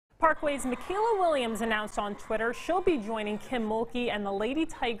Parkway's Mikaylah Williams announced on Twitter she'll be joining Kim Mulkey and the Lady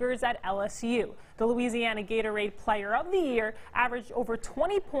Tigers at LSU. The Louisiana Gatorade Player of the Year averaged over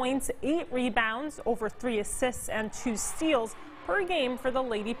 20 points, 8 rebounds, over 3 assists, and 2 steals per game for the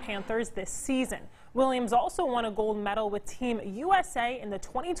Lady Panthers this season. Williams also won a gold medal with Team USA in the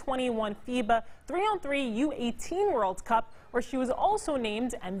 2021 FIBA 3-on-3 U18 World Cup, where she was also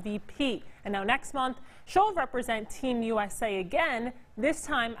named MVP. And now next month, she'll represent Team USA again, this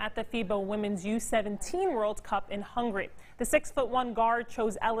time at the FIBA Women's U17 World Cup in Hungary. The 6'1" guard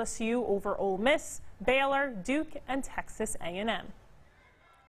chose LSU over Ole Miss, Baylor, Duke, and Texas A&M.